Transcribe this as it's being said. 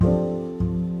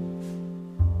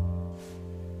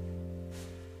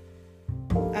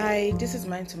Hi, this is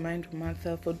Mind to Mind with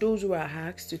Martha. For those who are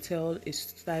asked to tell a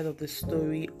side of the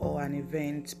story or an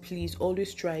event, please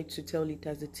always try to tell it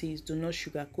as it is. Do not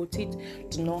sugarcoat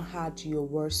it. Do not add your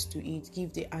words to it.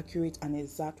 Give the accurate and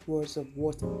exact words of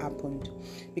what happened.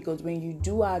 Because when you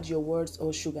do add your words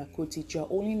or sugarcoat it, you're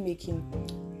only making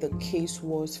the case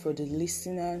worse for the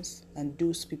listeners and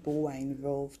those people who are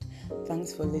involved.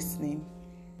 Thanks for listening.